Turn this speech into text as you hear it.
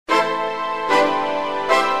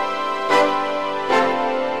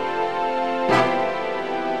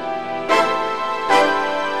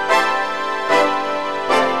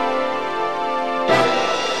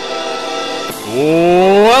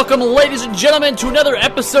Welcome, ladies and gentlemen, to another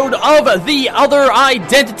episode of The Other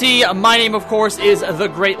Identity. My name, of course, is the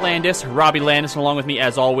Great Landis, Robbie Landis, and along with me,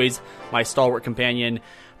 as always, my stalwart companion,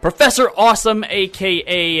 Professor Awesome,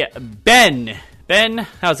 a.k.a. Ben. Ben,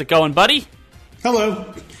 how's it going, buddy?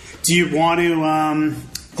 Hello. Do you want to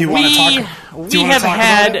talk?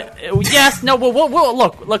 Yes. No. We'll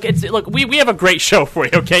look. We have a great show for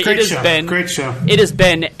you. Okay. Great show. It has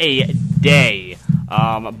been a day.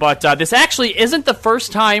 But this actually isn't the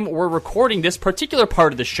first time we're recording this particular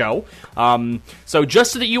part of the show. So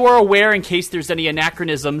just so that you are aware, in case there's any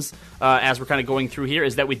anachronisms as we're kind of going through here,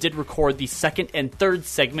 is that we did record the second and third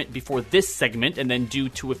segment before this segment, and then due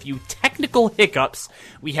to a few technical hiccups,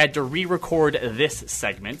 we had to re-record this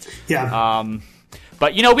segment. Yeah.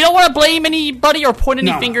 But, we don't want to blame anybody or point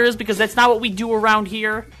any fingers because that's not what we do around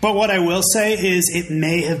here. But what I will say is it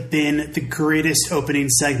may have been the greatest opening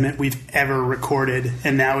segment we've ever recorded,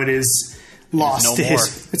 and now it is lost to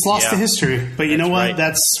history. It's lost to history. But you know what?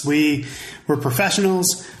 Right. We're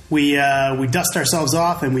professionals. We dust ourselves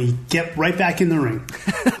off and we get right back in the ring.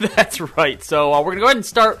 That's right. So we're going to go ahead and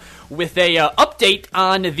start with a update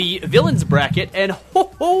on the villains bracket. And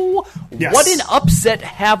yes. What an upset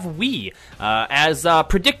have we? As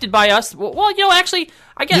predicted by us. Well, actually,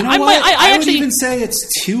 I guess I would even say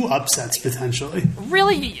it's two upsets potentially.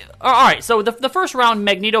 Really? All right. So the first round,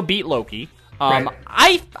 Magneto beat Loki. Right.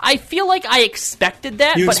 I feel like I expected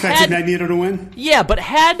that. You expected Magneto to win? Yeah, but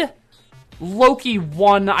had Loki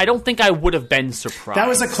won, I don't think I would have been surprised. That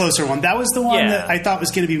was a closer one. That was the one that I thought was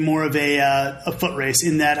going to be more of a foot race,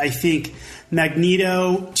 in that I think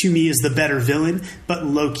Magneto, to me, is the better villain, but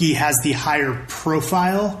Loki has the higher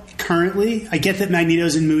profile currently. I get that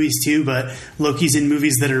Magneto's in movies too, but Loki's in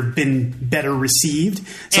movies that have been better received.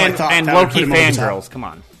 So I thought that Loki would put him fangirls, come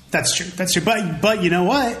on. That's true. But you know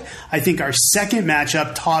what? I think our second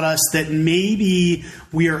matchup taught us that maybe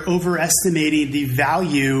we are overestimating the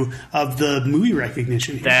value of the movie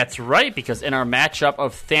recognition here. That's right, because in our matchup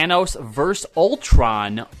of Thanos versus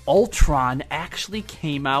Ultron, Ultron actually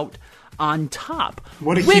came out on top.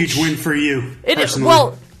 What a huge win for you, personally.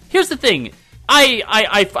 Well, here's the thing.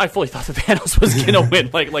 I fully thought that Thanos was going to win,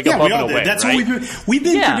 like above and away. That's right? what we've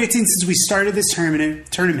been predicting since we started this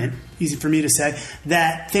tournament. Easy for me to say,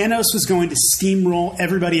 that Thanos was going to steamroll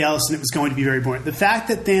everybody else, and it was going to be very boring. The fact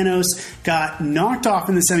that Thanos got knocked off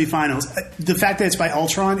in the semifinals, the fact that it's by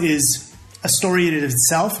Ultron is a story in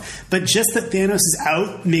itself. But just that Thanos is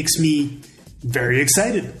out makes me very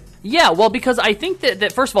excited. Yeah, well, because I think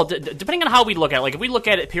that first of all, depending on how we look at it, like if we look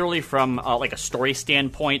at it purely from like a story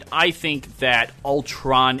standpoint, I think that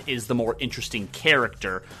Ultron is the more interesting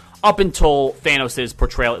character up until Thanos'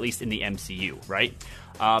 portrayal, at least in the MCU, right?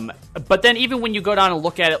 But then even when you go down and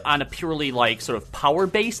look at it on a purely like sort of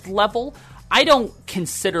power-based level, I don't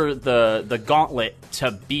consider the gauntlet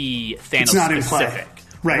to be Thanos specific.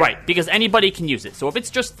 Right, because anybody can use it. So if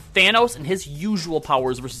it's just Thanos and his usual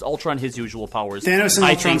powers versus Ultron his usual powers, Thanos and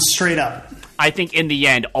Ultron straight up. I think in the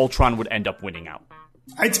end, Ultron would end up winning out.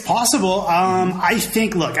 It's possible. I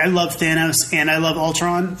think, look, I love Thanos and I love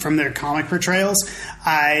Ultron from their comic portrayals.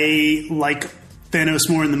 I like Thanos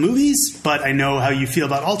more in the movies, but I know how you feel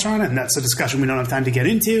about Ultron, and that's a discussion we don't have time to get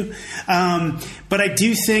into. But I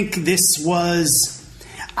do think this was...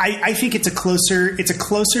 I think it's a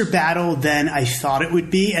closer battle than I thought it would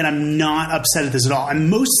be, and I'm not upset at this at all. I'm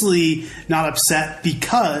mostly not upset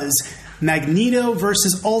because Magneto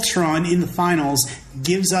versus Ultron in the finals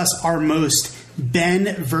gives us our most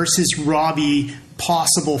Ben versus Robbie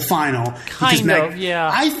possible final.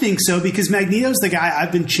 I think so, because Magneto's the guy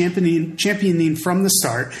I've been championing from the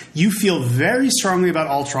start. You feel very strongly about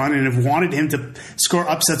Ultron and have wanted him to score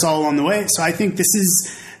upsets all along the way. So I think this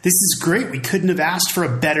is great. We couldn't have asked for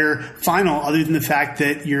a better final other than the fact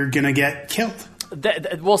that you're going to get killed.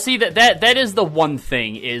 Well, see, that is the one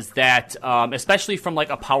thing, is that especially from like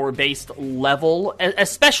a power-based level,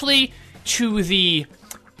 especially to the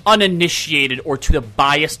uninitiated or to the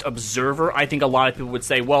biased observer, I think a lot of people would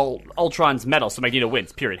say, well, Ultron's metal, so Magneto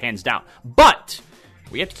wins, period, hands down. But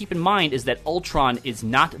what you have to keep in mind is that Ultron is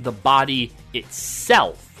not the body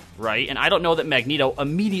itself, right? And I don't know that Magneto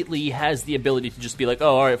immediately has the ability to just be like,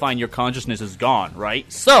 oh, all right, fine, your consciousness is gone,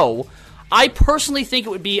 right? So I personally think it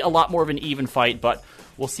would be a lot more of an even fight, but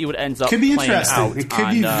we'll see what ends up playing out. It could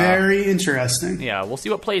be very interesting. Yeah, we'll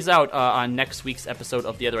see what plays out on next week's episode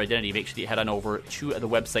of The Other Identity. Make sure that you head on over to the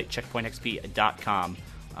website, checkpointxp.com,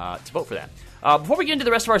 to vote for that. Before we get into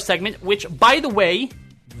the rest of our segment, which, by the way,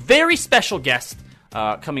 very special guest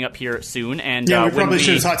coming up here soon. And yeah, we probably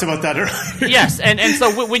should have talked about that earlier. Yes, and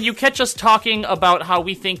so when you catch us talking about how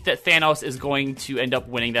we think that Thanos is going to end up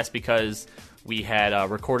winning, that's because We had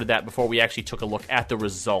recorded that before we actually took a look at the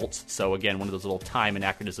results. So, again, one of those little time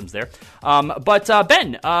anachronisms there. But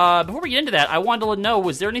Ben, before we get into that, I wanted to know,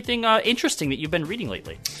 was there anything interesting that you've been reading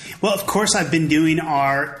lately? Well, of course, I've been doing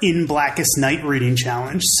our In Blackest Night reading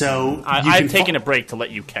challenge. So I've taken a break to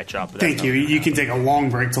let you catch up. Thank you. You can take a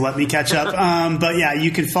long break to let me catch up. But yeah,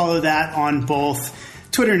 you can follow that on both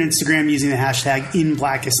Twitter and Instagram using the hashtag In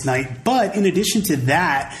Blackest Night. But in addition to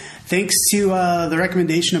that, thanks to the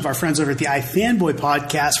recommendation of our friends over at the iFanboy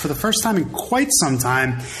podcast, for the first time in quite some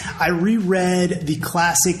time, I reread the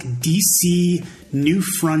classic DC New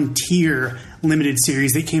Frontier limited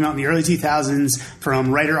series that came out in the early 2000s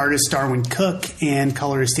from writer-artist Darwin Cook and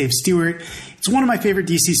colorist Dave Stewart. It's one of my favorite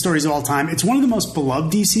DC stories of all time. It's one of the most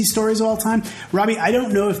beloved DC stories of all time. Robbie, I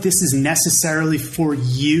don't know if this is necessarily for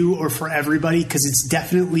you or for everybody, because it's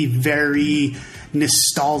definitely very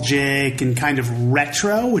nostalgic and kind of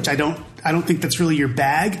retro, which I don't think that's really your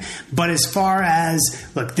bag. But as far as,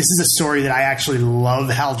 look, this is a story that I actually love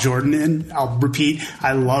Hal Jordan in. I'll repeat,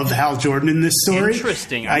 I love Hal Jordan in this story.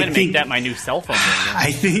 Interesting. I'm going to make that my new cell phone ringtone.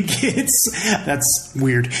 I think that's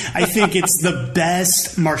weird. I think it's the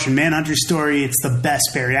best Martian Manhunter story. It's the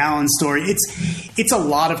best Barry Allen story. It's a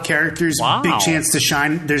lot of characters, wow. Big chance to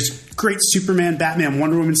shine. There's great Superman, Batman,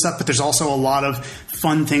 Wonder Woman stuff, but there's also a lot of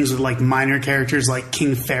fun things with like minor characters like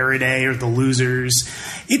King Faraday or the Losers.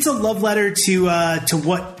 It's a love letter to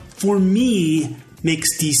what, for me,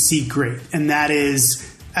 makes DC great. And that is,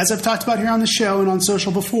 as I've talked about here on the show and on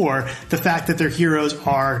social before, the fact that their heroes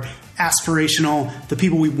are aspirational, the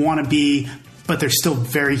people we want to be, but they're still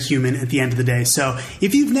very human at the end of the day. So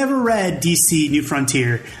if you've never read DC New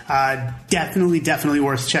Frontier, definitely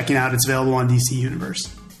worth checking out. It's available on DC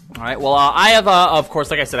Universe. All right. Well, I have, of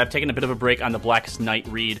course, like I said, I've taken a bit of a break on the Blackest Night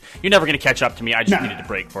read. You're never going to catch up to me. I just needed a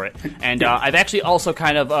break for it. And I've actually also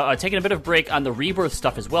kind of taken a bit of a break on the Rebirth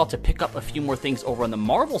stuff as well to pick up a few more things over on the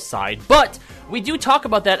Marvel side. But we do talk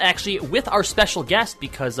about that actually with our special guest,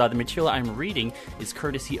 because the material I'm reading is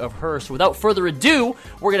courtesy of her. So without further ado,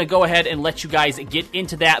 we're going to go ahead and let you guys get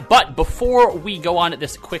into that. But before we go on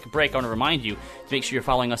this quick break, I want to remind you to make sure you're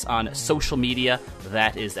following us on social media.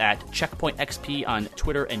 That is at Checkpoint XP on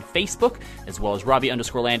Twitter and Facebook, as well as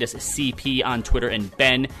Robbie_Landis CP on Twitter, and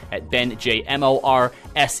Ben at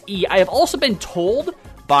BenJMorse. I have also been told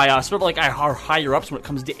by sort of like our higher-ups when it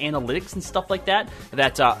comes to analytics and stuff like that,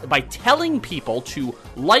 that by telling people to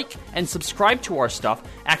like and subscribe to our stuff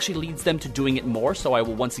actually leads them to doing it more. So I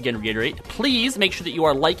will once again reiterate, please make sure that you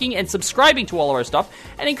are liking and subscribing to all of our stuff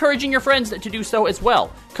and encouraging your friends to do so as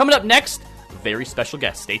well. Coming up next, very special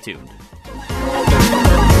guest. Stay tuned.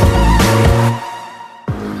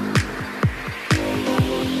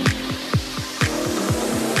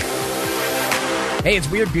 Hey, it's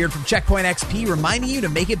Weird Beard from Checkpoint XP reminding you to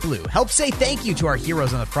make it blue. Help say thank you to our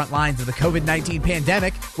heroes on the front lines of the COVID-19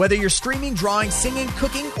 pandemic. Whether you're streaming, drawing, singing,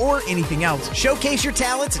 cooking, or anything else, showcase your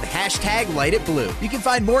talents and hashtag Light It Blue. You can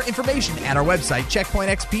find more information at our website,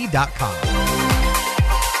 checkpointxp.com.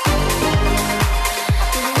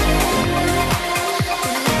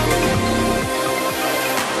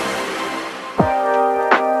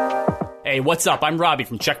 Hey, what's up? I'm Robbie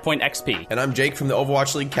from Checkpoint XP. And I'm Jake from the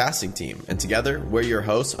Overwatch League casting team. And together, we're your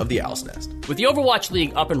hosts of the Owl's Nest. With the Overwatch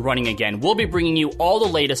League up and running again, we'll be bringing you all the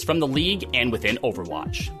latest from the league and within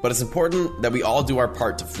Overwatch. But it's important that we all do our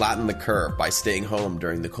part to flatten the curve by staying home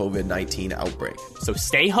during the COVID-19 outbreak. So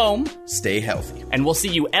stay home. Stay healthy. And we'll see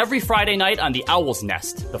you every Friday night on the Owl's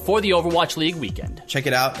Nest before the Overwatch League weekend. Check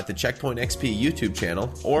it out at the Checkpoint XP YouTube channel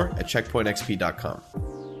or at checkpointxp.com.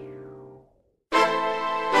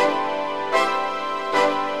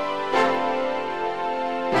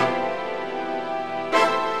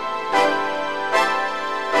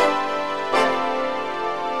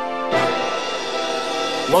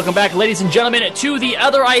 Welcome back, ladies and gentlemen, to The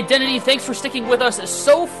Other Identity. Thanks for sticking with us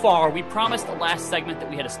so far. We promised the last segment that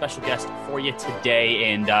we had a special guest for you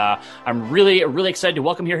today, and I'm really excited to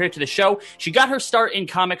welcome her here to the show. She got her start in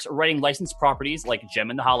comics writing licensed properties like Gem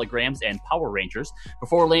and the Holograms and Power Rangers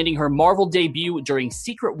before landing her Marvel debut during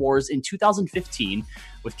Secret Wars in 2015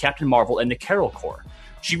 with Captain Marvel and the Carol Corps.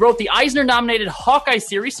 She wrote the Eisner-nominated Hawkeye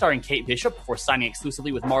series starring Kate Bishop before signing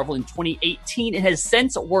exclusively with Marvel in 2018 and has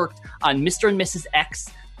since worked on Mr. and Mrs. X,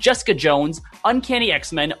 Jessica Jones, Uncanny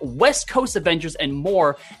X-Men, West Coast Avengers, and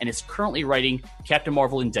more, and is currently writing Captain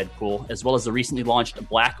Marvel and Deadpool, as well as the recently launched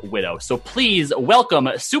Black Widow. So please welcome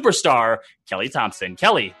superstar Kelly Thompson.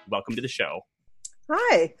 Kelly, welcome to the show.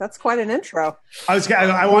 Hi, that's quite an intro.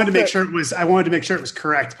 I wanted to make sure it was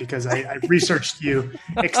correct because I researched you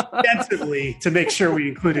extensively to make sure we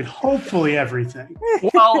included hopefully everything.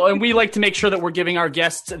 Well, and we like to make sure that we're giving our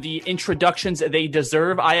guests the introductions they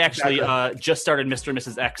deserve. I actually just started Mr. and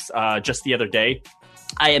Mrs. X just the other day.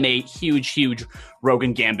 I am a huge Rogue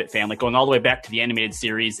and Gambit fan, like going all the way back to the animated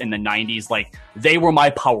series in the 90s. Like, they were my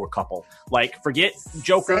power couple. Like, forget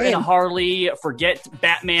Joker and Harley, forget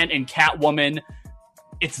Batman and Catwoman.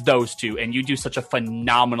 It's those two, and you do such a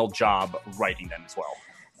phenomenal job writing them as well.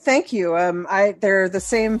 Thank you. They're the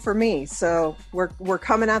same for me, so we're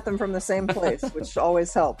coming at them from the same place, which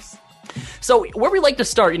always helps. So where we like to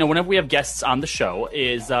start, whenever we have guests on the show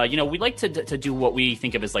is, we like to do what we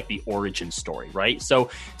think of as like the origin story, right?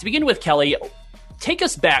 So to begin with, Kelly, take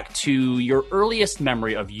us back to your earliest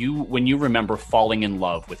memory of you when you remember falling in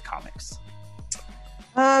love with comics.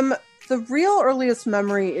 The real earliest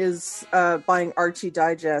memory is buying Archie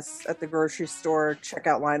Digests at the grocery store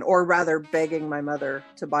checkout line, or rather begging my mother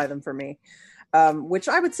to buy them for me, which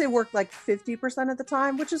I would say worked like 50% of the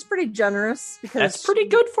time, which is pretty generous because that's pretty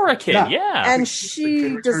good for a kid. Yeah. And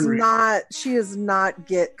she does not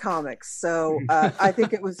get comics. So I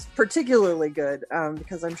think it was particularly good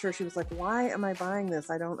because I'm sure she was like, why am I buying this?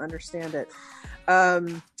 I don't understand it.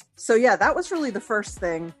 So yeah, that was really the first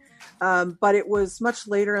thing. But it was much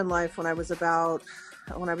later in life when I was a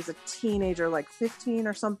teenager, like 15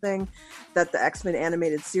 or something, that the X-Men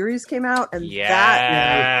animated series came out. And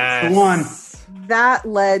that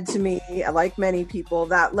led to me, like many people,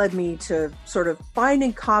 that led me to sort of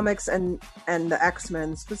finding comics and the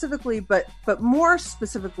X-Men specifically, but more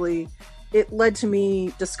specifically, it led to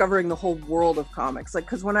me discovering the whole world of comics. Like,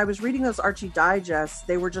 because when I was reading those Archie Digests,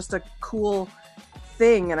 they were just a cool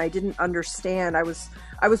thing, and I didn't understand. I was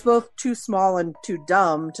both too small and too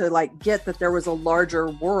dumb to like get that there was a larger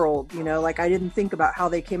world, like I didn't think about how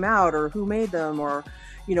they came out or who made them or,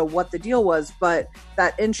 what the deal was. But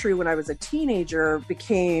that entry when I was a teenager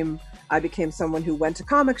I became someone who went to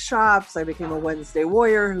comic shops. I became a Wednesday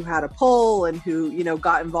warrior who had a pull and who,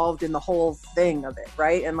 got involved in the whole thing of it.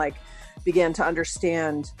 Right. And like began to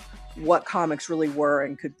understand what comics really were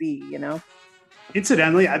and could be,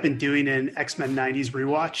 Incidentally, I've been doing an X-Men 90s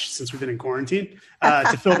rewatch since we've been in quarantine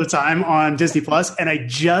to fill the time on Disney Plus, and I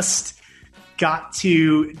just got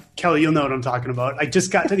to, Kelly, you'll know what I'm talking about. I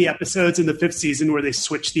just got to the episodes in the 5th season where they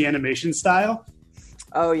switched the animation style.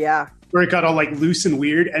 Oh, yeah. Where it got all like loose and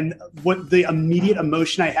weird, and what the immediate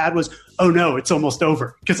emotion I had was, oh no, it's almost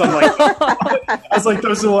over. Because I'm like, I was like,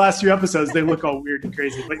 those are the last 2 episodes. They look all weird and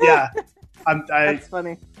crazy. But yeah. That's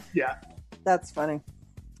funny. Yeah. That's funny.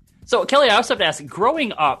 So, Kelly, I also have to ask,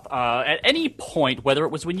 growing up, at any point, whether it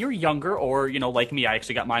was when you were younger or, like me, I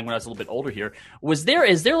actually got mine when I was a little bit older here, is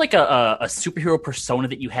there like a superhero persona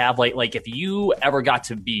that you have? Like if you ever got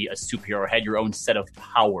to be a superhero or had your own set of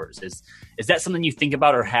powers, is that something you think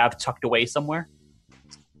about or have tucked away somewhere?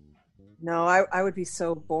 No, I would be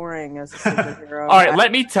so boring as a superhero. All right,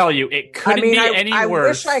 let me tell you, it couldn't be any worse. I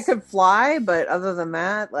wish I could fly, but other than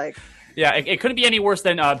that, like... Yeah, it couldn't be any worse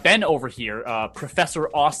than Ben over here, Professor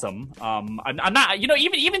Awesome. I'm not,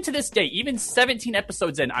 even to this day, even 17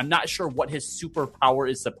 episodes in, I'm not sure what his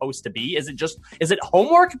superpower is supposed to be. Is it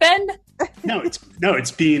homework, Ben? No,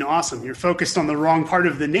 it's being awesome. You're focused on the wrong part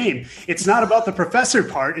of the name. It's not about the professor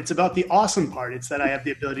part. It's about the awesome part. It's that I have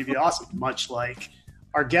the ability to be awesome, much like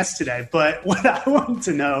our guest today. But what I want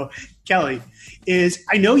to know, Kelly, is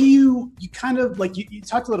I know you kind of like you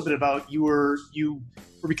talked a little bit about you were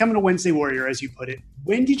becoming a Wednesday warrior, as you put it.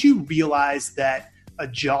 When did you realize that a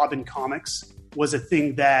job in comics was a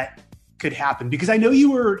thing that could happen? Because I know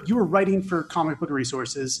you were writing for comic book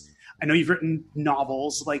resources. I know you've written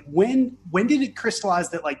novels. Like when did it crystallize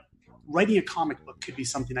that like writing a comic book could be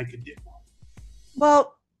something I could do?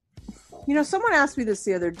 Well, someone asked me this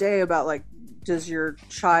the other day about like, does your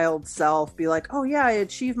child self be like, oh yeah, I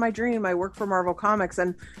achieved my dream. I work for Marvel Comics.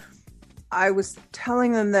 And I was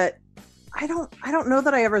telling them that I don't know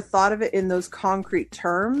that I ever thought of it in those concrete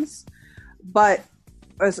terms, but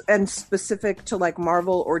and specific to like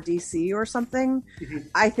Marvel or DC or something. Mm-hmm.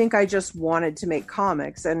 I think I just wanted to make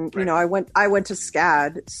comics, and right. I went to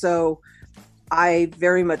SCAD, so I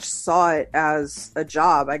very much saw it as a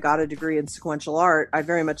job. I got a degree in sequential art. I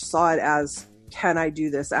very much saw it as, can I do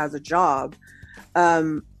this as a job?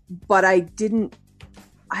 But I didn't.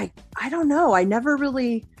 I don't know. I never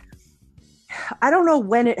really. I don't know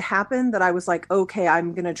when it happened that I was like, okay,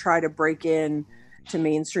 I'm going to try to break in to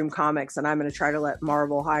mainstream comics and I'm going to try to let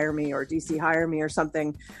Marvel hire me or DC hire me or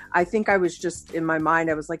something. I think I was just in my mind,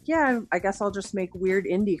 I was like, yeah, I guess I'll just make weird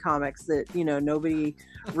indie comics that, you know, nobody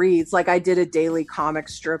reads. Like I did a daily comic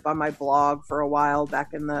strip on my blog for a while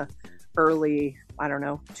back in the early, I don't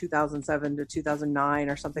know, 2007 to 2009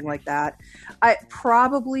 or something like that. I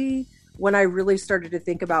probably, when I really started to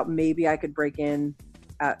think about maybe I could break in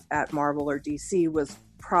at Marvel or DC was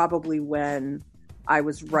probably when I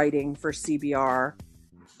was writing for CBR,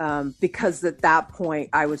 because at that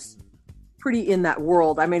point I was pretty in that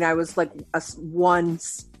world. I mean, I was like one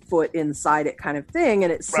foot inside it kind of thing,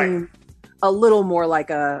 and it seemed a little more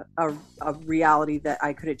like a reality that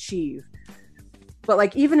I could achieve. But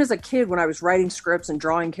like even as a kid, when I was writing scripts and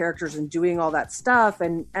drawing characters and doing all that stuff,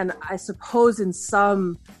 and I suppose in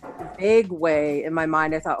some vague way in my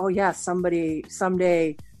mind, I thought, oh yeah,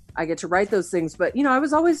 someday I get to write those things. But you know, I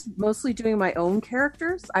was always mostly doing my own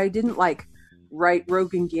characters. I didn't like write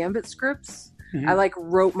Rogue and Gambit scripts. Mm-hmm. I like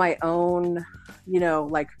wrote my own, you know,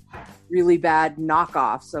 like really bad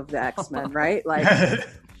knockoffs of the X-Men, right? Like,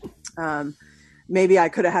 maybe I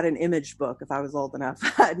could have had an Image book if I was old enough.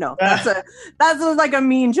 No, that's like a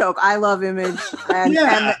mean joke. I love Image, and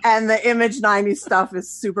the Image 90s stuff is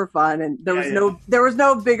super fun. And there was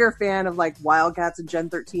no bigger fan of like Wildcats and Gen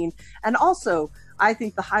 13. And also, I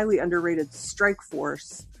think the highly underrated Strike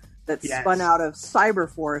Force that spun out of Cyber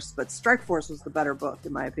Force, but Strike Force was the better book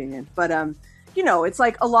in my opinion. But you know, it's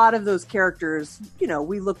like a lot of those characters, you know,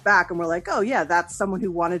 we look back and we're like, oh yeah, that's someone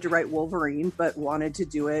who wanted to write Wolverine, but wanted to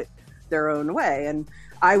do it their own way. And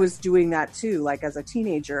I was doing that too, like as a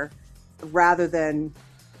teenager, rather than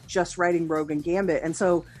just writing Rogue and Gambit. And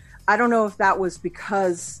so I don't know if that was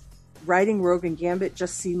because writing Rogue and Gambit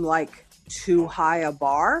just seemed like too high a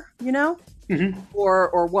bar, you know,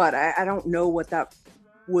 or what. I don't know what that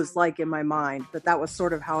was like in my mind, but that was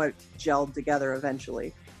sort of how it gelled together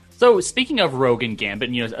eventually. So speaking of Rogue and Gambit,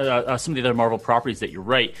 and, you know, some of the other Marvel properties that you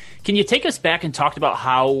write, can you take us back and talk about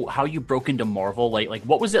how you broke into Marvel? Like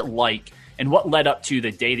what was it like, and what led up to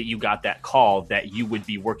the day that you got that call that you would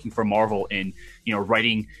be working for Marvel in, you know,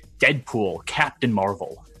 writing Deadpool, Captain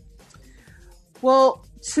Marvel? Well,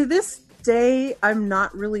 to this day, I'm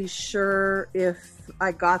not really sure if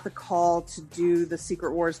I got the call to do the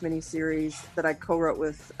Secret Wars miniseries that I co-wrote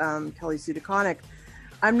with Kelly Sue DeConnick.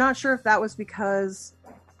 I'm not sure if that was because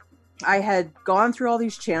I had gone through all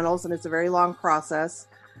these channels, and it's a very long process,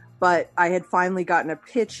 but I had finally gotten a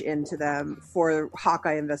pitch into them for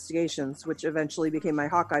Hawkeye Investigations, which eventually became my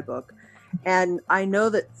Hawkeye book. And I know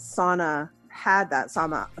that Sana had that,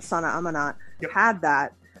 Sana Amanat had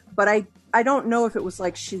that, but I don't know if it was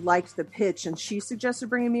like she liked the pitch and she suggested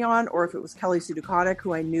bringing me on, or if it was Kelly Sue DeConnick,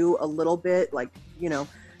 who I knew a little bit, like, you know,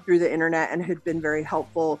 through the internet, and had been very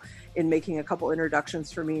helpful in making a couple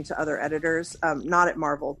introductions for me to other editors, not at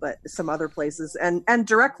Marvel, but some other places, and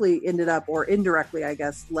directly ended up, or indirectly, I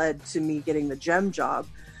guess, led to me getting the Gem job.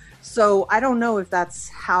 So I don't know if that's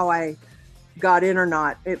how I got in or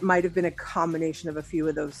not. It might have been a combination of a few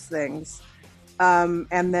of those things. And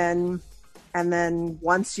then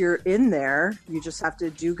once you're in there, you just have to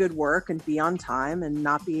do good work and be on time and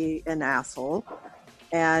not be an asshole.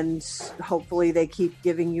 And hopefully they keep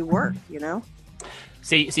giving you work, you know?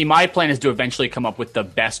 See, my plan is to eventually come up with the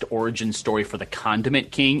best origin story for the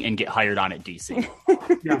Condiment King and get hired on at DC.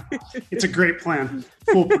 Yeah, it's a great plan.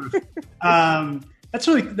 Foolproof. That's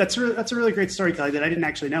a really great story, Kelly, that I didn't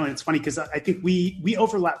actually know. And it's funny because I think we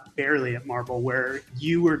overlap barely at Marvel, where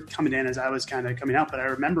you were coming in as I was kind of coming out. But I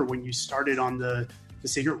remember when you started on the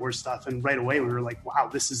Secret Wars stuff, and right away we were like, wow,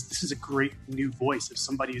 this is a great new voice of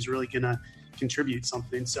somebody who's really going to contribute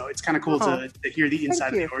something. So it's kind of cool to hear the inside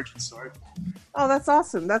of the origin story. Oh, that's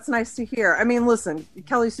awesome. That's nice to hear. I mean, listen,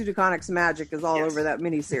 Kelly Sue DeConnick's magic is all over that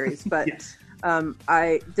miniseries, but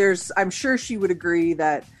I'm sure she would agree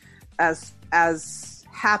that as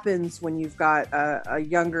happens when you've got a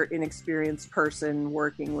younger, inexperienced person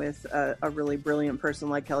working with a really brilliant person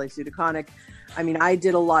like Kelly Sue DeConnick. I mean, I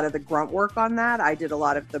did a lot of the grunt work on that. I did a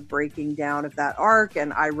lot of the breaking down of that arc,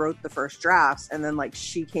 and I wrote the first drafts, and then like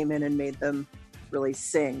she came in and made them really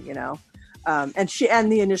sing, you know. And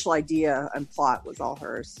the initial idea and plot was all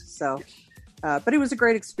hers. So, but it was a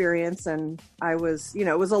great experience, and I was, you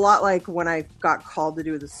know, it was a lot like when I got called to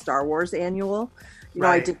do the Star Wars annual. You know,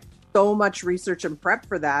 I did so much research and prep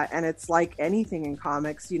for that, and it's like anything in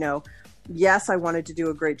comics, you know. Yes, I wanted to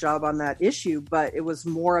do a great job on that issue, but it was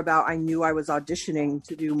more about I knew I was auditioning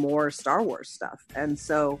to do more Star Wars stuff. And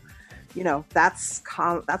so, you know, that's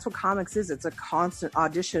what comics is. It's a constant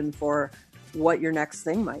audition for what your next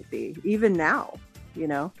thing might be, even now, you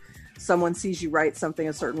know. someone sees you write something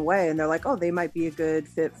a certain way and they're like, oh, they might be a good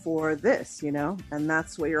fit for this, and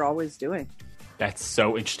that's what you're always doing. That's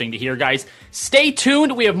so interesting to hear, guys. Stay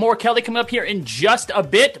tuned. We have more Kelly coming up here in just a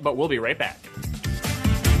bit, but we'll be right back.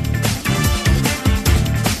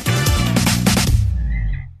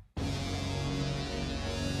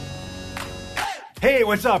 Hey,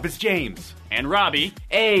 what's up? It's James. And Robbie.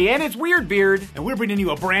 Hey, and it's Weird Beard. And we're bringing you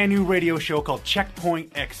a brand new radio show called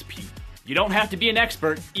Checkpoint XP. You don't have to be an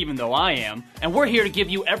expert, even though I am, and we're here to give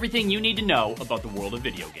you everything you need to know about the world of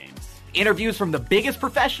video games. Interviews from the biggest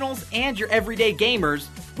professionals and your everyday gamers.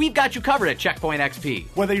 We've got you covered at Checkpoint XP.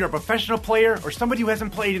 Whether you're a professional player or somebody who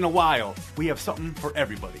hasn't played in a while, we have something for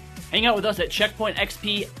everybody. Hang out with us at Checkpoint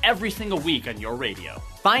XP every single week on your radio.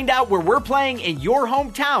 Find out where we're playing in your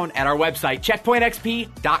hometown at our website,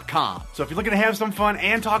 checkpointxp.com. So if you're looking to have some fun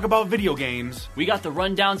and talk about video games, we got the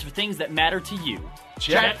rundowns for things that matter to you.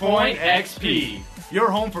 Checkpoint XP, your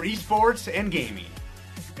home for esports and gaming.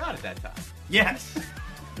 You got it that time. Yes.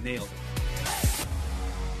 Nailed it.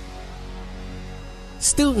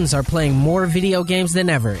 Students are playing more video games than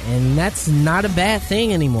ever, and that's not a bad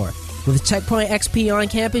thing anymore. With Checkpoint XP on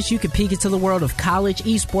campus, you can peek into the world of college,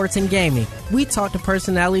 esports, and gaming. We talk to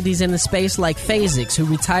personalities in the space like Phasix, who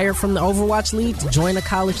retired from the Overwatch League to join a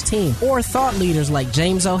college team, or thought leaders like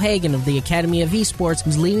James O'Hagan of the Academy of Esports,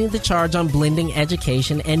 who's leading the charge on blending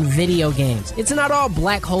education and video games. It's not all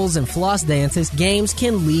black holes and floss dances. Games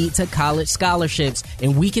can lead to college scholarships,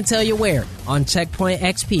 and we can tell you where on Checkpoint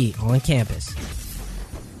XP on campus.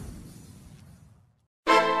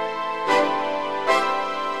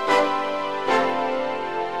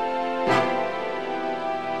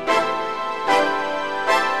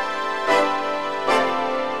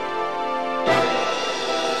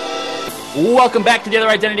 Welcome back to The Other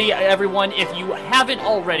Identity, everyone. If you haven't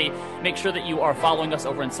already, make sure that you are following us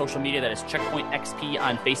over on social media. That is Checkpoint XP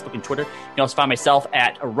on Facebook and Twitter. You can also find myself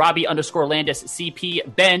at Robbie_Landis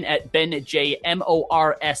CP, Ben at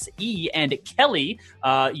BenJMorse, and Kelly,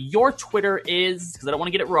 your Twitter is, because I don't want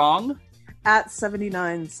to get it wrong, at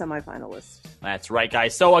 79 semifinalist. That's right,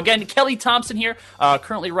 guys. So again, Kelly Thompson here,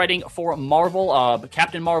 currently writing for Marvel,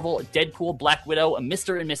 Captain Marvel, Deadpool, Black Widow,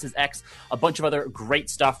 Mr. and Mrs. X, a bunch of other great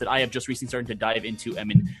stuff that I have just recently started to dive into.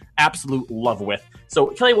 I'm in absolute love with. So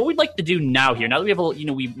Kelly, what we'd like to do now here, now that we have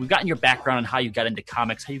we've gotten your background on how you got into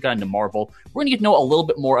comics, how you got into Marvel, we're going to get to know a little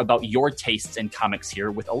bit more about your tastes in comics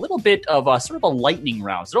here with a little bit of sort of a lightning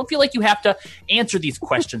round. So don't feel like you have to answer these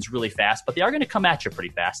questions really fast, but they are going to come at you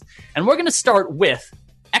pretty fast. And we're going to start with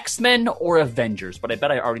X-Men or Avengers, but I bet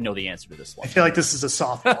I already know the answer to this one. I feel like this is a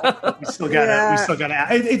softball. We still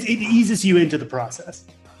gotta. It eases you into the process.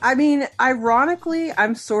 I mean, ironically,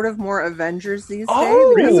 I'm sort of more Avengers these days.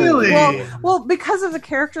 Oh, really? Well, because of the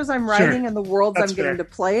characters I'm writing and the worlds I'm getting to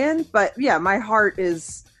play in. But yeah, my heart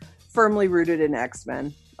is firmly rooted in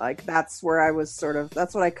X-Men. Like, that's where I was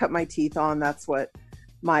that's what I cut my teeth on. That's what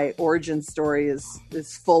my origin story is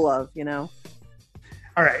full of,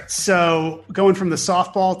 All right, so going from the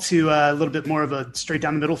softball to a little bit more of a straight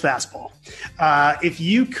down the middle fastball. If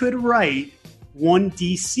you could write one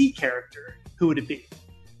DC character, who would it be?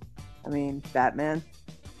 I mean, Batman.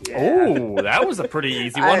 Yeah. Oh, that was a pretty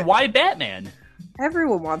easy one. Why Batman?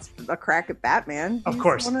 Everyone wants a crack at Batman. Of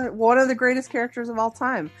course. One of the greatest characters of all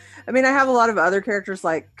time. I mean, I have a lot of other characters,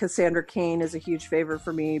 like Cassandra Cain is a huge favorite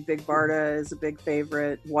for me. Big Barda is a big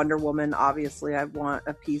favorite. Wonder Woman, obviously, I want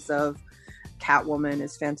a piece of. Catwoman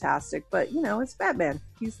is fantastic, but it's Batman.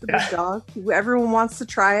 He's the big dog. Everyone wants to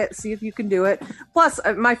try it, see if you can do it. Plus,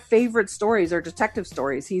 my favorite stories are detective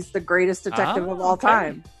stories. He's the greatest detective of all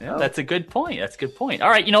time. Yeah, so. That's a good point.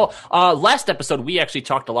 All right, last episode we actually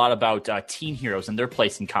talked a lot about teen heroes and their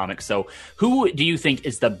place in comics. So, who do you think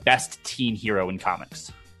is the best teen hero in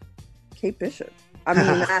comics? Kate Bishop. I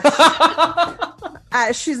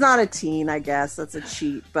mean, she's not a teen, I guess. That's a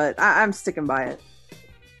cheat, but I'm sticking by it.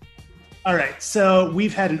 All right, so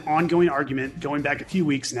we've had an ongoing argument going back a few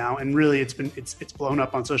weeks now, and really it's blown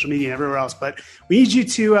up on social media and everywhere else. But we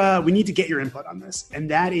need to get your input on this, and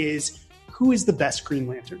that is, who is the best Green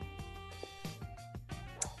Lantern?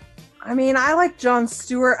 I mean, I like Jon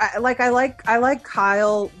Stewart. I like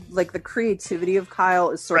Kyle. Like, the creativity of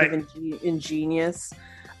Kyle is sort of ingenious,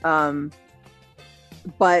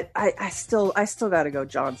 but I still got to go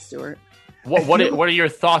Jon Stewart. What are your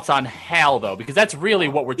thoughts on Hal, though? Because that's really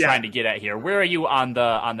what we're trying to get at here. Where are you on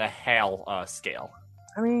the Hal scale?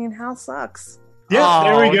 I mean, Hal sucks. Yeah,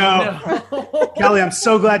 there we go. No. Kelly, I'm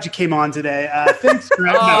so glad you came on today. Thanks for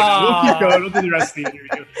we'll keep going. We'll do the rest of the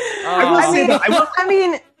interview.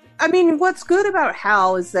 I mean, what's good about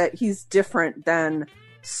Hal is that he's different than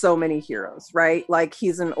so many heroes, right? Like,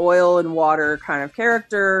 he's an oil and water kind of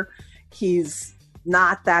character. he's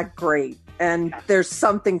not that great. And there's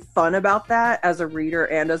something fun about that as a reader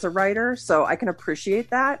and as a writer. So I can appreciate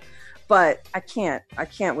that, but I can't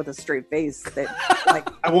with a straight face. That, like,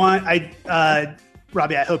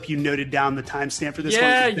 Robbie, I hope you noted down the timestamp for this one.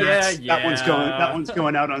 Yeah. That one's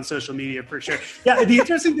going out on social media for sure. Yeah, the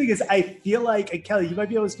interesting thing is I feel like, and Kelly, you might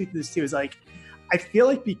be able to speak to this too, is like, I feel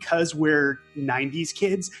like because we're 90s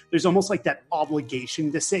kids, there's almost like that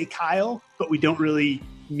obligation to say Kyle, but we don't really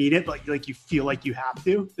mean it, but like you feel like you have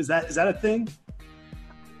to. Is that a thing?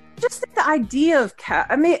 Just the idea of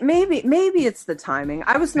I mean, maybe it's the timing.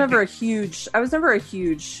 I was never a huge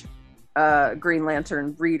Green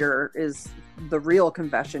Lantern reader, is the real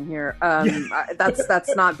confession here.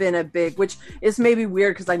 That's not been a big, which is maybe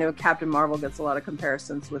weird because I know Captain Marvel gets a lot of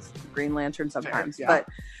comparisons with Green Lantern sometimes, but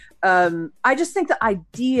I just think the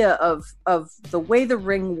idea of the way the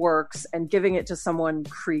ring works and giving it to someone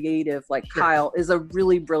creative like Kyle is a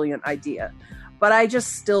really brilliant idea. But I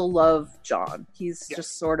just still love John. He's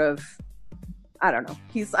just sort of, I don't know.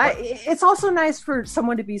 It's also nice for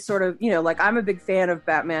someone to be sort of, like I'm a big fan of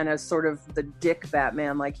Batman as sort of the dick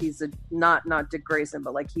Batman. Like he's not Dick Grayson,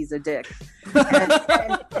 but like he's a dick.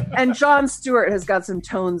 And Jon Stewart has got some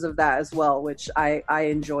tones of that as well, which I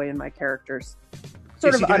enjoy in my characters.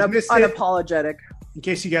 Sort of unapologetic. In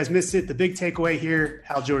case you guys missed it, the big takeaway here,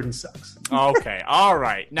 Hal Jordan sucks. Okay, all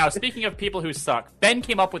right. Now, speaking of people who suck, Ben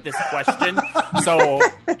came up with this question. So,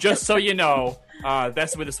 just so you know,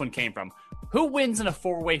 that's where this one came from. Who wins in a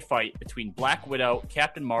four-way fight between Black Widow,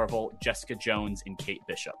 Captain Marvel, Jessica Jones, and Kate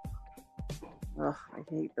Bishop? Ugh, I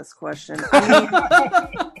hate this question. I mean,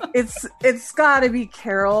 it's got to be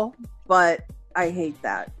Carol, but I hate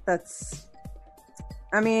that. Listen.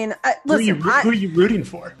 Who are you rooting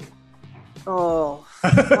for? Oh,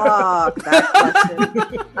 fuck that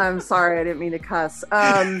question. I'm sorry, I didn't mean to cuss.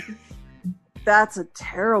 That's a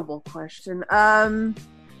terrible question.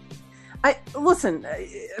 Listen,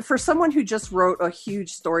 for someone who just wrote a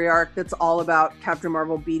huge story arc that's all about Captain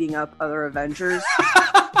Marvel beating up other Avengers,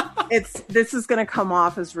 this is going to come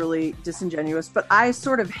off as really disingenuous, but I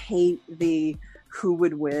sort of hate the who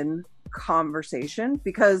would win conversation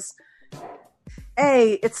because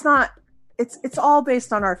it's all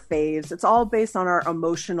based on our faves. It's all based on our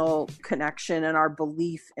emotional connection and our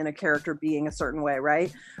belief in a character being a certain way,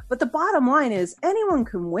 right? But the bottom line is anyone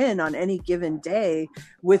can win on any given day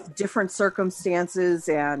with different circumstances,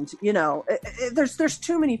 and there's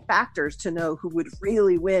too many factors to know who would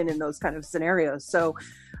really win in those kind of scenarios. So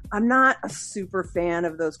I'm not a super fan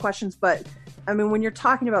of those questions, but I mean, when you're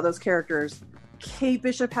talking about those characters, Kate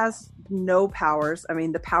Bishop has no powers. I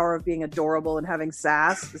mean, the power of being adorable and having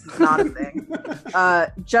sass, this is not a thing.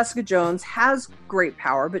 Jessica Jones has great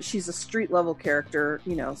power, but she's a street level character,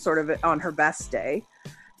 sort of on her best day.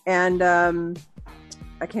 And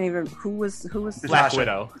I can't even, who was Black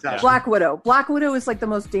Widow. Yeah. Black Widow is like the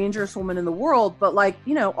most dangerous woman in the world, but like,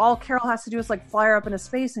 all Carol has to do is like fly her up into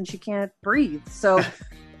space and she can't breathe. So,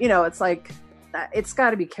 it's like, it's got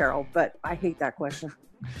to be Carol, but I hate that question.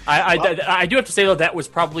 I do have to say, though, that was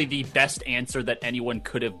probably the best answer that anyone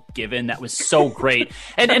could have given. That was so great.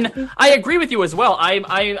 and I agree with you as well.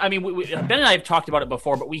 I mean, Ben and I have talked about it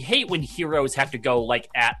before, but we hate when heroes have to go like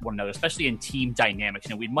at one another, especially in team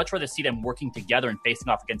dynamics. We'd much rather see them working together and facing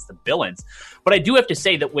off against the villains. But I do have to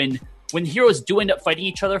say that when heroes do end up fighting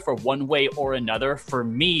each other for one way or another, for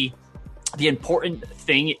me, the important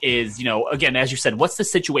thing is, again, as you said, what's the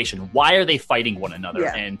situation? Why are they fighting one another?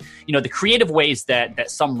 Yeah. And, the creative ways that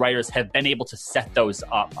some writers have been able to set those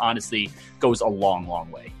up, honestly, goes a long, long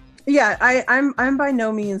way. Yeah, I'm by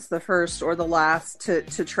no means the first or the last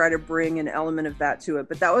to try to bring an element of that to it.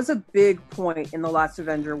 But that was a big point in The Last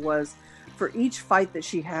Avenger, was for each fight that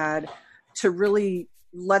she had to really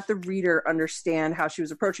let the reader understand how she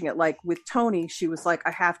was approaching it. Like with Tony, she was like,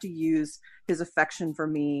 I have to use his affection for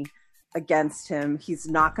me against him. He's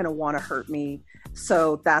not going to want to hurt me,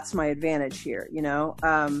 so that's my advantage here,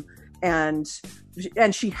 and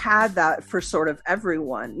she had that for sort of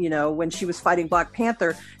everyone. When she was fighting Black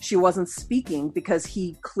Panther, she wasn't speaking because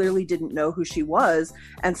he clearly didn't know who she was,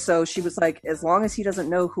 and so she was like, as long as he doesn't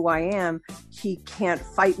know who I am, he can't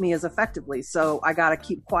fight me as effectively, so I gotta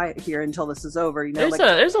keep quiet here until this is over.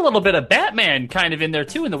 There's a little bit of Batman kind of in there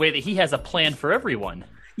too, in the way that he has a plan for everyone.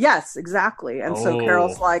 Yes, exactly. And so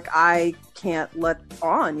Carol's like, I can't let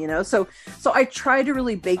on, So I try to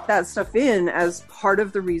really bake that stuff in as part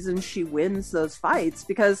of the reason she wins those fights,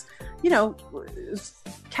 because,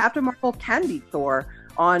 Captain Marvel can beat Thor.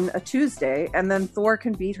 on a Tuesday, and then Thor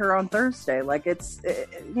can beat her on Thursday. Like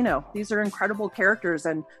these are incredible characters,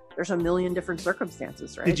 and there's a million different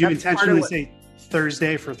circumstances, right? Did you intentionally say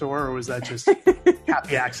Thursday for Thor, or was that just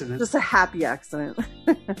happy accident? Just a happy accident.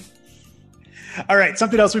 All right,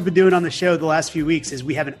 something else we've been doing on the show the last few weeks is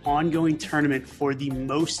we have an ongoing tournament for the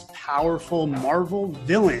most powerful Marvel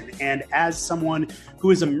villain. And as someone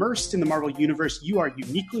who is immersed in the Marvel universe, you are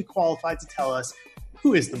uniquely qualified to tell us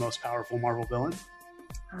who is the most powerful Marvel villain.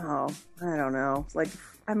 Oh, I don't know. Like,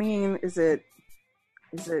 I mean, is it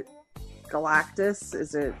Galactus?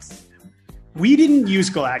 Is it... We didn't use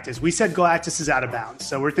Galactus. We said Galactus is out of bounds.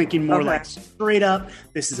 So we're thinking more Okay. like straight up,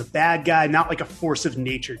 this is a bad guy, not like a force of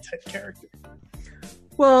nature type character.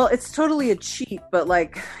 Well, it's totally a cheat, but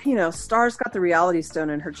like, Star's got the reality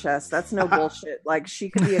stone in her chest. That's no bullshit. Like, she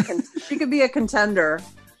could be a contender.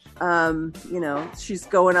 She's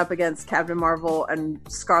going up against Captain Marvel and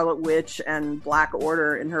Scarlet Witch and Black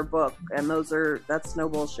Order in her book, and that's no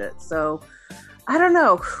bullshit. So, I don't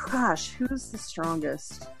know. Gosh, who's the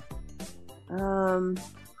strongest? Who's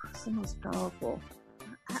the most powerful?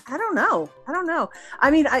 I don't know. I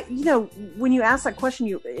mean, when you ask that question,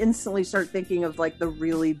 you instantly start thinking of like the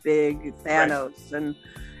really big Thanos, right. And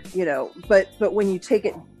but when you take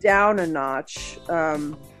it down a notch,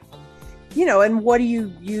 and what are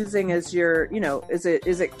you using as your, is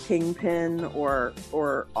it Kingpin or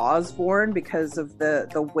Osborn because of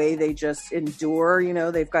the way they just endure?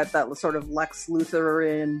 They've got that sort of Lex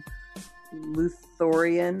Luthorian.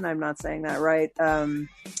 I'm not saying that right.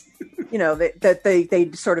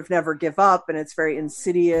 They sort of never give up, and it's very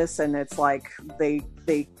insidious, and it's like they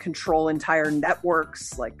control entire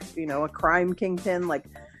networks, like a crime kingpin. Like,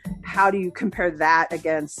 how do you compare that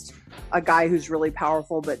against a guy who's really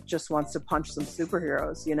powerful but just wants to punch some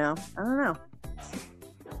superheroes? I don't know.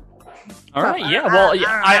 All right, yeah. Well,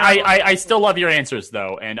 I still love your answers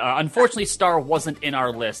though, and unfortunately, Star wasn't in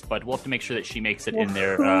our list, but we'll have to make sure that she makes it in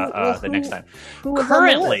there the next time.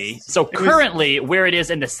 Currently, where it is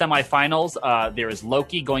in the semifinals, there is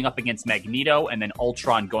Loki going up against Magneto, and then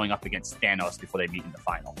Ultron going up against Thanos before they meet in the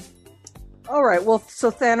final. All right. Well,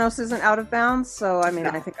 so Thanos isn't out of bounds. So I mean, no.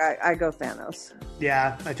 I think I go Thanos.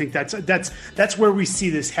 Yeah, I think that's where we see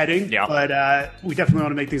this heading. Yeah. But we definitely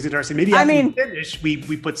want to make things interesting. Maybe after we finish,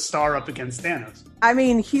 we put Star up against Thanos. I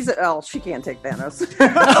mean, she can't take Thanos.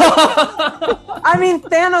 I mean,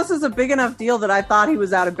 Thanos is a big enough deal that I thought he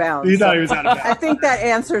was out of bounds. You thought he was out of bounds. I think that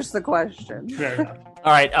answers the question. Fair enough.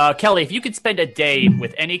 All right, Kelly, if you could spend a day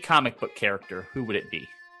with any comic book character, who would it be?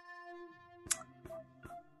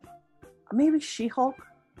 Maybe She-Hulk.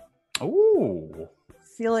 Ooh.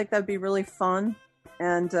 Feel like that'd be really fun.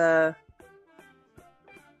 And I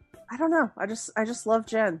don't know. I just love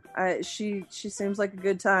Jen. She seems like a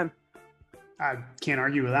good time. I can't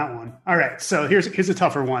argue with that one. All right, so here's a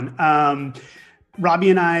tougher one. Robbie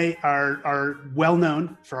and I are well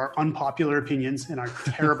known for our unpopular opinions and our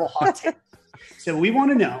terrible hot takes. So we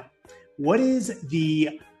want to know, what is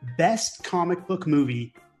the best comic book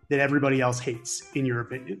movie that everybody else hates, in your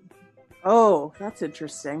opinion? Oh, that's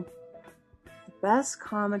interesting. The best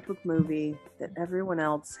comic book movie that everyone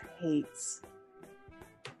else hates.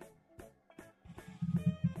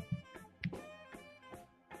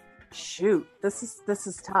 Shoot, this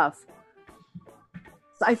is tough.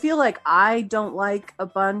 So I feel like I don't like a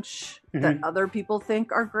bunch that other people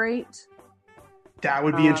think are great. That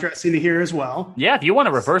would be interesting to hear as well. Yeah, if you want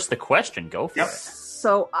to reverse the question, go for it.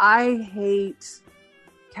 So I hate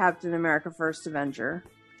Captain America: First Avenger.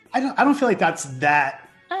 I don't feel like that's that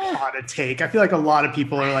hot a take. I feel like a lot of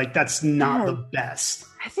people are like, that's not the best.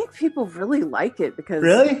 I think people really like it because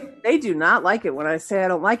they do not like it when I say I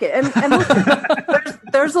don't like it. And look,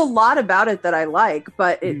 there's a lot about it that I like,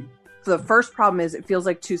 but the first problem is it feels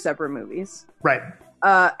like two separate movies. Right.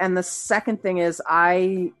 And the second thing is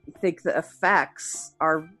I think the effects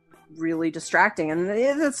are really distracting, and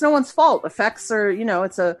it's no one's fault. Effects are,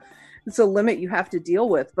 it's a limit you have to deal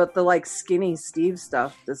with, but the like skinny Steve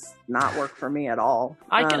stuff does not work for me at all.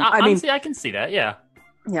 I can see that. Yeah.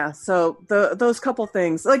 Yeah. So those couple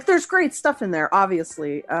things, like there's great stuff in there,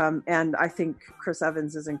 obviously. And I think Chris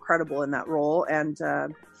Evans is incredible in that role. And,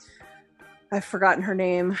 I've forgotten her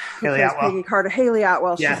name. Haley Atwell. Peggy Carter. Haley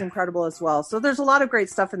Atwell. Yeah. She's incredible as well. So there's a lot of great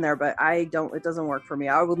stuff in there, but it doesn't work for me.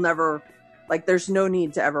 I will never, there's no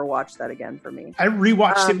need to ever watch that again for me. I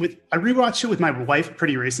rewatched it with my wife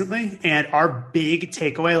pretty recently, and our big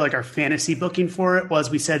takeaway, like our fantasy booking for it, was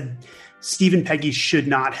we said Steve and Peggy should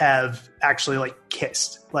not have actually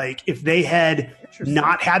kissed. Like if they had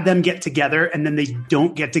not had them get together, and then they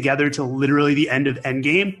don't get together till literally the end of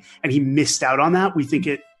Endgame, and he missed out on that, we think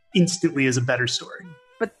it instantly is a better story.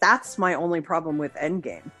 but that's my only problem with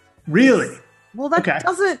Endgame. Really? Well,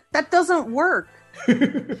 that doesn't work.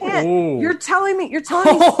 You're telling me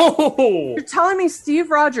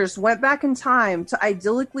Steve Rogers went back in time to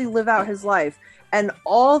idyllically live out his life, and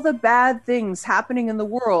all the bad things happening in the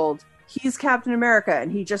world, he's Captain America,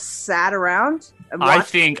 and he just sat around and I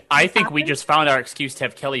think we just found our excuse to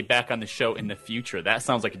have Kelly back on the show in the future. That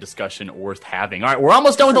sounds like a discussion worth having. All right, we're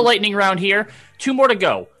almost done with the lightning round here. 2 more to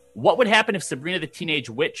go. What would happen if Sabrina the Teenage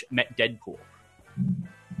Witch met Deadpool?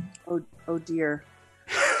 Oh dear.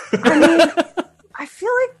 I mean, I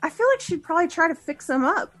feel like she'd probably try to fix him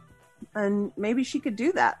up, and maybe she could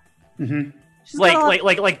do that. Mm-hmm.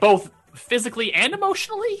 Like both physically and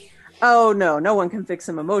emotionally. Oh no one can fix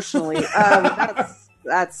him emotionally.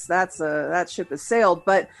 That ship has sailed.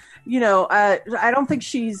 But I don't think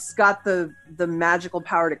she's got the magical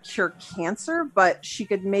power to cure cancer, but she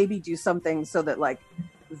could maybe do something so that like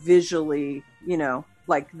visually,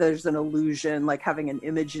 like there's an illusion, like having an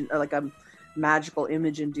image, like a magical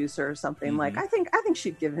image inducer or something. Like I think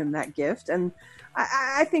she'd give him that gift, and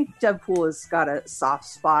I think Deadpool has got a soft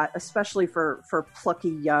spot, especially for plucky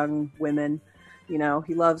young women.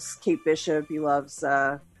 He loves Kate Bishop, he loves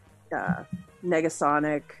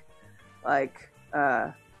Negasonic,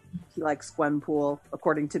 he likes Gwenpool,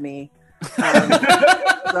 according to me.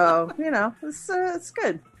 So it's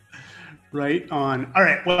good. Right on. All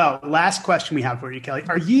right. Well, last question we have for you, Kelly.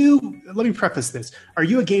 Let me preface this. Are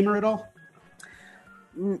you a gamer at all?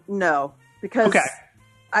 No, because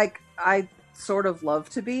I sort of love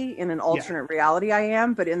to be. In an alternate reality I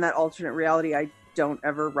am, but in that alternate reality I don't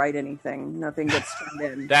ever write anything. Nothing gets turned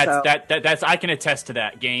in. That's I can attest to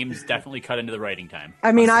that. Games definitely cut into the writing time.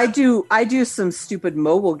 I mean, I do some stupid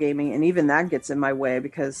mobile gaming, and even that gets in my way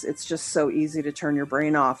because it's just so easy to turn your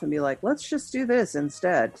brain off and be like, let's just do this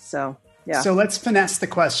instead. So yeah. So let's finesse the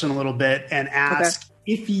question a little bit and ask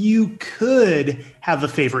if you could have a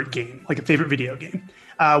favorite game, like a favorite video game.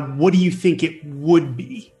 What do you think it would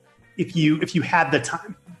be if you had the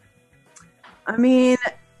time? I mean,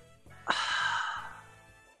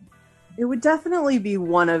 it would definitely be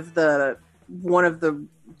one of those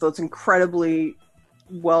incredibly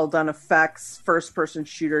well done effects first person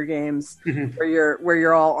shooter games where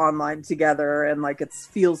you're all online together and like it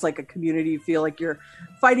feels like a community. You feel like you're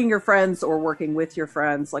fighting your friends or working with your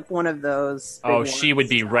friends, like one of those. Oh, she would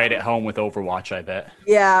be right at home with Overwatch, I bet.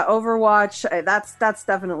 Yeah, Overwatch. That's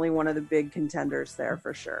definitely one of the big contenders there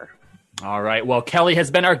for sure. All right. Well, Kelly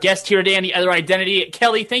has been our guest here today on The Other Identity.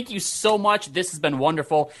 Kelly, thank you so much. This has been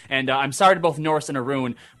wonderful. And I'm sorry to both Norris and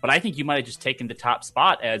Arun, but I think you might have just taken the top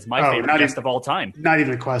spot as my favorite guest of all time. Not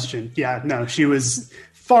even a question. Yeah, no, she was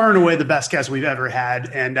far and away the best guest we've ever had.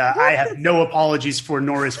 And I have no apologies for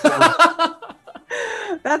Norris.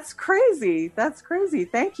 That's crazy.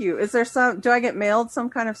 Thank you. Is there do I get mailed some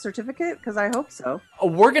kind of certificate? Because I hope so.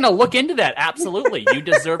 We're going to look into that. Absolutely. You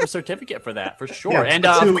deserve a certificate for that, for sure. Yeah, and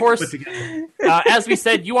of course, as we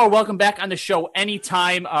said, you are welcome back on the show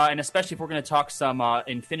anytime. And especially if we're going to talk some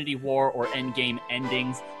Infinity War or Endgame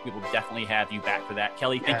endings, we will definitely have you back for that.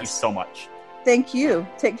 Kelly, thank you so much. Thank you.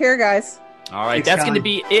 Take care, guys. All right, that's going to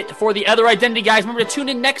be it for The Other Identity, guys. Remember to tune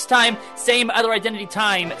in next time. Same Other Identity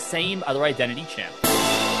time, same Other Identity channel.